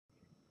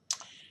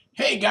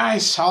Hey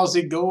guys, how's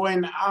it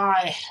going?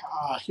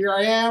 Here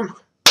I am.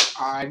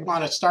 I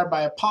want to start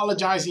by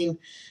apologizing.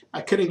 I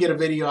couldn't get a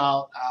video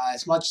out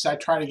as much as I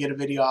tried to get a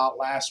video out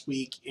last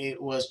week.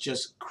 It was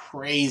just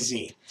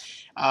crazy.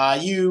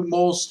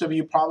 Most of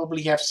you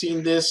probably have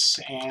seen this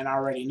and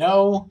already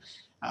know.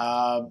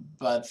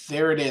 But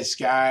there it is,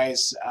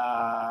 guys.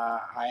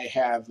 I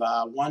have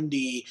won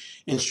the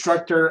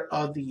Instructor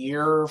of the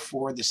Year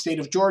for the state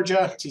of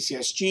Georgia,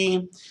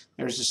 TCSG.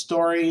 There's a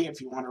story if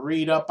you want to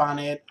read up on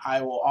it.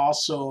 I will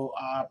also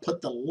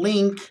put the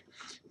link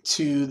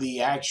to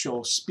the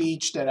actual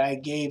speech that I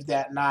gave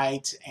that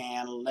night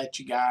and let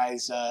you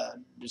guys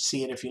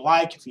see it if you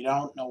like. If you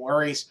don't, no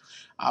worries.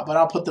 But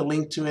I'll put the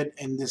link to it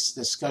in this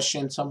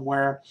discussion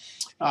somewhere.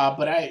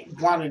 But I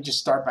want to just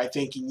start by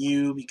thanking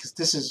you because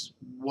this is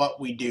what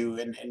we do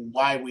and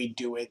why we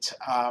do it.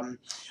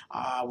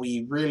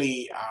 We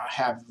really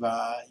have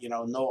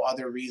no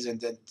other reason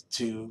than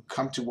to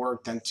come to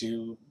work than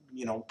to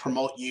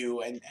promote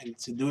you and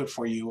to do it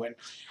for you. And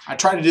I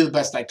try to do the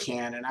best I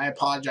can. And I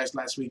apologize,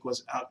 last week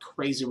was a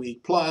crazy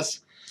week.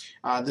 Plus,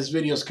 this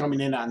video is coming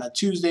in on a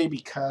Tuesday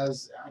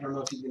because I don't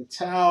know if you can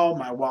tell,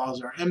 my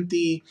walls are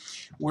empty.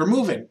 We're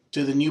moving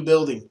to the new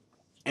building.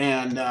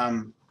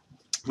 And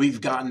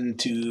we've gotten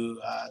to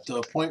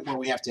a point where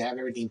we have to have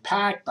everything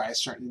packed by a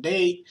certain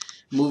date.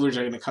 Movers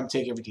are going to come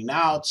take everything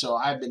out. So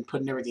I've been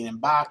putting everything in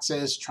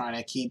boxes, trying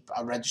to keep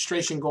a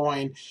registration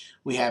going.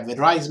 We have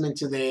advisement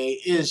today.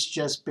 It's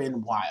just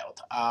been wild.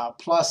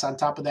 Plus, on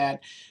top of that,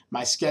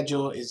 my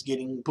schedule is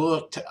getting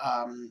booked.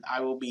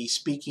 I will be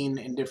speaking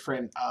in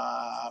different,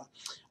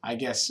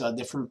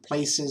 different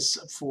places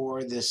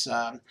for this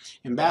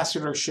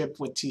ambassadorship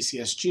with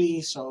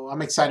TCSG. So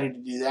I'm excited to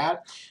do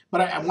that.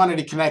 But I wanted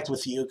to connect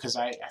with you because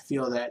I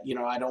feel that,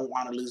 I don't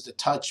want to lose the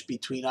touch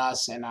between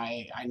us. And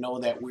I know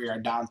that we are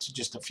down to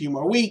just a few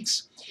more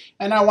weeks.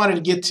 And I wanted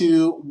to get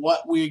to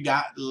what we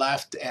got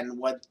left and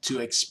what to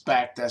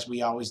expect, as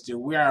we always do.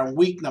 We are on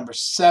week number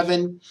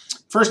 7.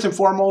 First and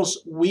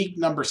foremost, week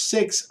number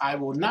 6, I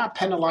will not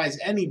penalize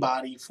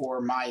anybody for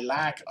my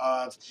lack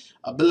of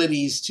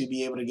abilities to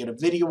be able to get a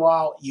video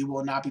out. You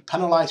will not be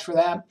penalized for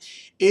that.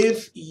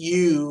 If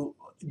you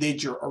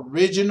did your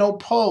original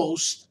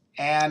post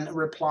and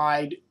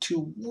replied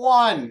to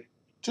one,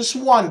 just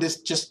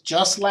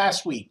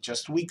last week,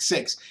 just week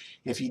 6,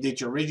 if you did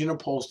your original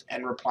post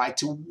and replied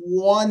to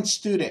one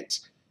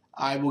student,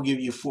 I will give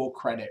you full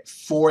credit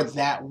for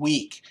that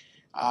week.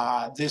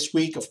 This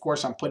week, of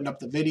course, I'm putting up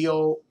the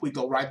video. We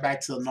go right back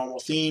to the normal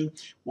theme.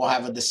 We'll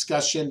have a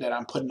discussion that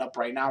I'm putting up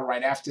right now,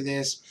 right after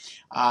this.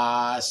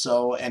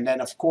 And then,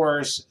 of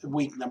course,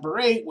 week number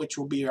 8, which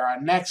will be our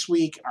next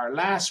week, our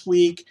last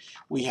week,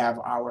 we have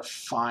our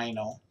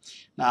final.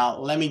 Now,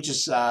 let me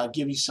just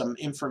give you some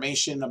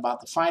information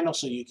about the final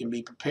so you can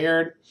be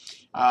prepared.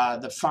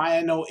 The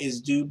final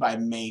is due by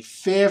May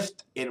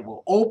 5th. It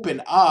will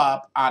open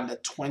up on the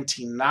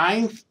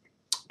 29th.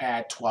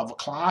 At 12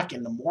 o'clock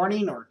in the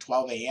morning or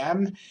 12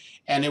 a.m.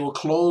 and it will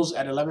close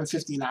at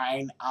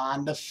 11:59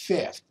 on the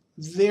 5th.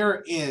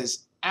 There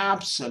is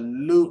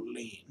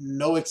absolutely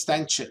no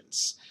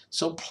extensions.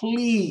 So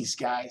please,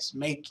 guys,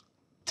 make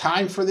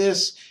time for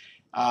this.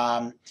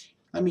 Let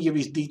me give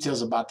you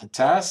details about the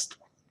test.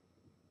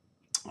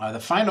 The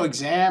final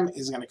exam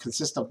is going to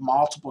consist of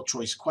multiple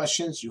choice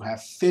questions. You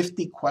have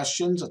 50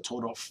 questions, a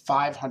total of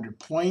 500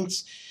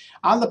 points.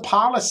 On the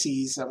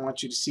policies, I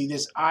want you to see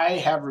this, I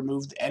have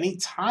removed any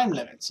time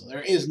limit. So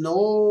there is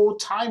no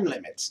time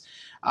limits.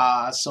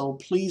 So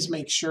please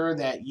make sure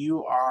that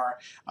you are,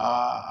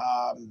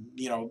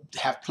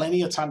 have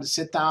plenty of time to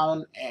sit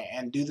down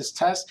and do this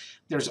test.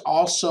 There's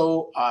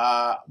also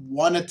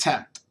one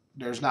attempt.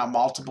 There's not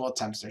multiple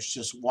attempts. There's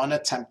just one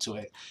attempt to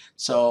it.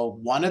 So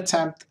one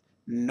attempt.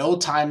 No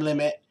time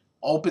limit,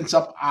 opens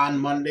up on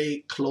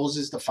Monday,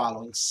 closes the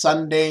following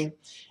Sunday,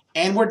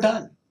 and we're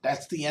done.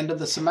 That's the end of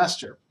the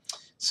semester.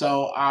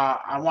 So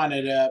I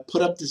wanted to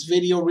put up this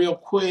video real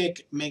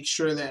quick, make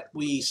sure that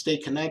we stay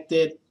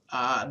connected.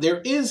 There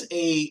is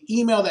an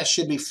email that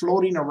should be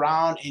floating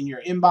around in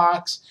your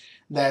inbox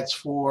that's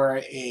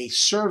for a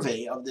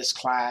survey of this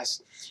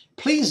class.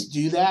 Please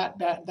do that.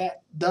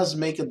 That does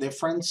make a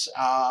difference.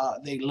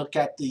 They look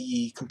at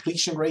the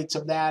completion rates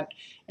of that,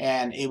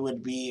 and it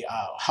would be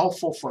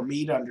helpful for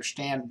me to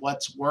understand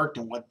what's worked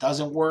and what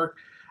doesn't work.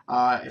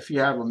 If you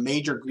have a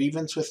major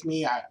grievance with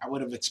me, I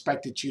would have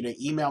expected you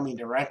to email me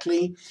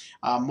directly.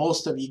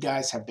 Most of you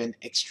guys have been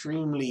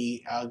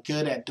extremely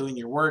good at doing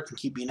your work and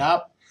keeping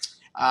up.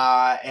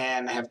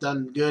 And have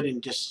done good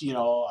in just,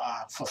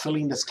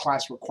 fulfilling this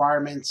class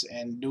requirements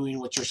and doing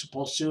what you're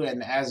supposed to.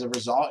 And as a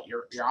result,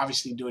 you're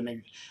obviously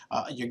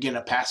you're getting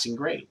a passing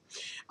grade.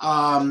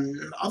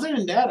 Other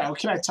than that, what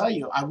can I tell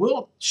you? I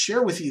will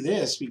share with you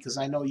this because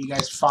I know you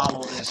guys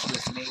follow this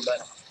with me,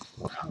 but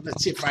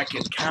let's see if I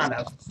can kind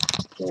of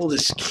pull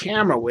this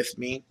camera with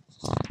me.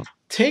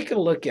 Take a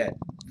look at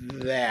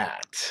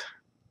that.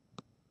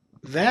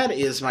 That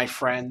is, my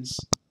friends,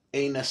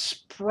 an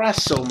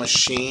espresso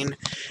machine,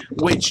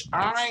 which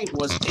I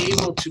was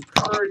able to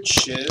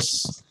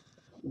purchase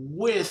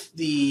with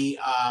the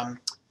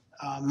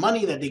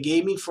money that they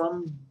gave me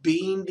from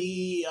being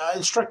the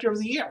instructor of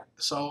the year.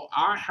 So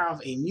I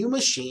have a new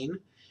machine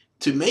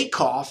to make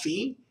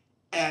coffee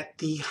at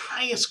the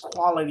highest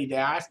quality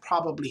that I've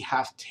probably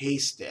have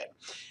tasted.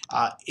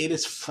 It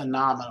is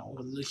phenomenal.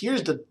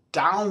 Here's the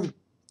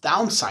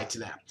downside to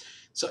that.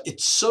 So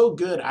it's so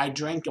good. I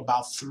drank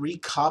about 3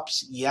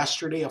 cups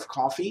yesterday of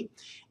coffee,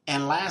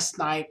 and last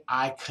night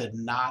I could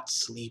not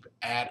sleep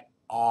at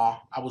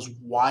all. I was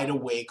wide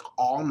awake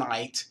all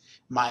night.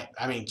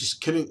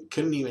 Just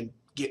couldn't even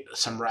get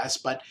some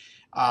rest. But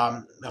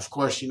of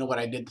course, you know what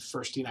I did the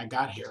first thing I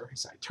got here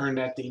is I turned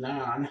that thing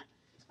on,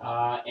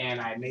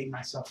 and I made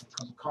myself a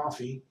cup of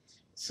coffee.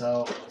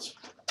 So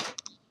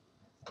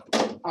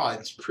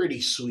it's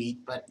pretty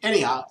sweet. But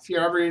anyhow, if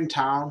you're ever in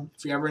town,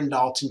 if you're ever in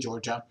Dalton,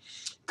 Georgia,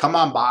 come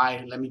on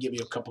by. Let me give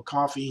you a cup of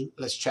coffee.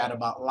 Let's chat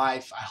about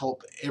life. I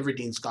hope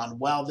everything's gone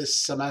well this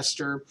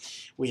semester.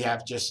 We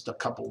have just a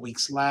couple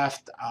weeks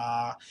left.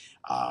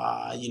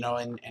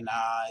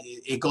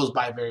 It goes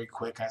by very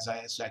quick. As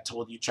I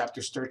told you,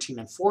 chapters 13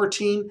 and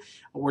 14,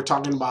 we're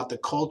talking about the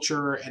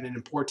culture and the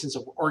importance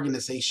of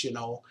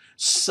organizational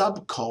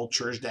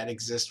subcultures that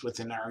exist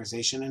within our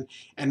organization.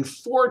 And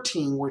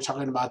 14, we're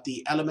talking about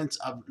the elements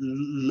of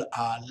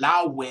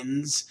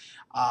Lawin's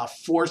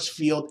force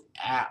field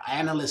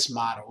analyst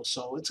model.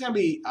 So it's going to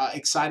be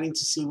exciting to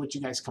see what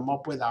you guys come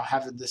up with. I'll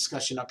have a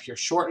discussion up here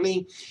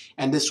shortly,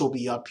 and this will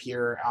be up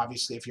here.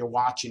 Obviously, if you're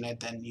watching it,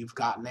 then you've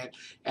gotten it.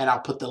 And I'll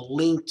put the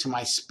link to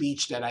my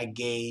speech that I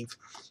gave.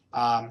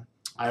 I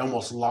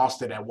almost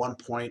lost it at one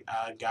point.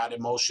 Got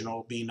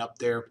emotional being up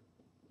there.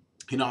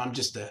 You know, I'm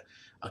just a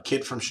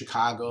kid from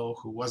Chicago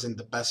who wasn't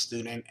the best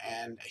student,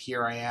 and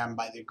here I am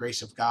by the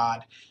grace of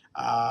God,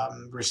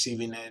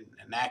 receiving an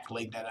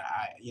accolade that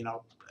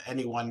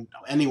any one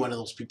of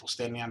those people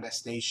standing on that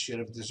stage should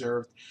have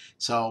deserved.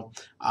 So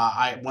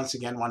I once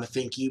again want to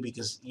thank you,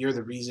 because you're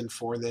the reason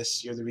for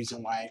this. You're the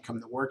reason why I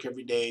come to work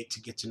every day, to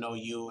get to know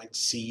you and to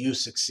see you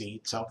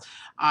succeed. So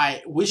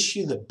I wish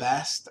you the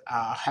best.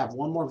 I'll have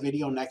one more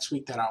video next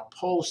week that I'll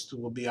post. It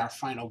will be our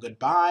final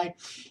goodbye.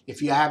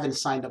 If you haven't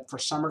signed up for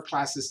summer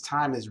classes,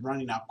 time is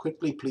running out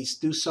quickly. Please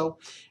do so.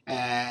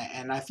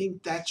 And I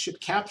think that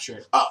should capture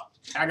it. Oh,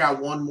 I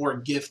got one more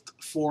gift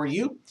for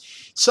you.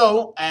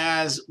 So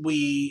as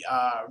we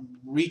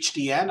reach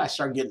the end, I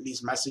start getting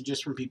these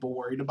messages from people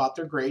worried about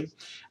their grade.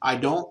 I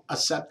don't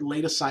accept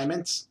late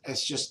assignments.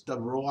 It's just the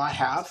rule I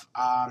have.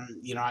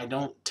 I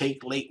don't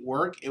take late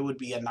work. It would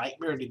be a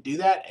nightmare to do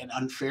that and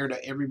unfair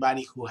to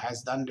everybody who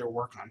has done their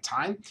work on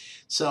time.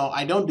 So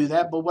I don't do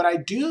that. But what I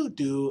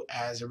do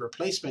as a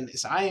replacement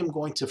is I am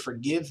going to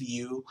forgive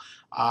you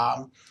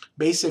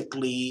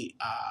basically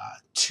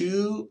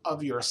 2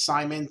 of your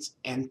assignments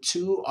and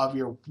 2 of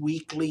your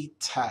weekly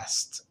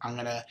tests. I'm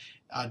going to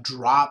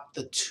drop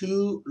the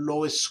 2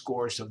 lowest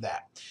scores of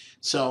that.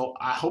 So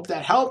I hope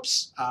that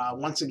helps.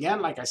 Once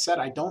again, like I said,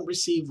 I don't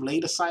receive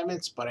late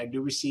assignments, but I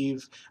do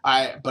receive.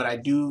 I'll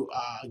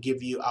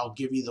give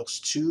you those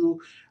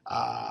 2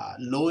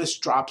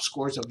 lowest drop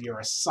scores of your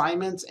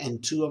assignments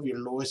and 2 of your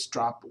lowest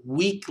drop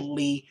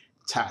weekly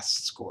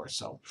test score.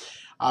 So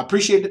I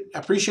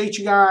appreciate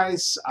you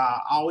guys.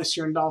 Always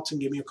here in Dalton.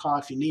 Give me a call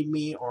if you need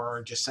me,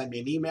 or just send me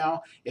an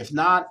email. If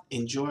not,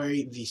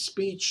 enjoy the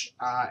speech,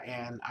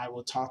 and I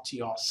will talk to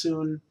you all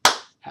soon.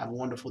 Have a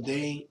wonderful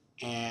day,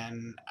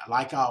 and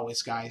like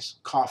always, guys,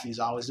 coffee is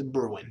always a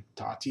brewing.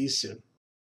 Talk to you soon.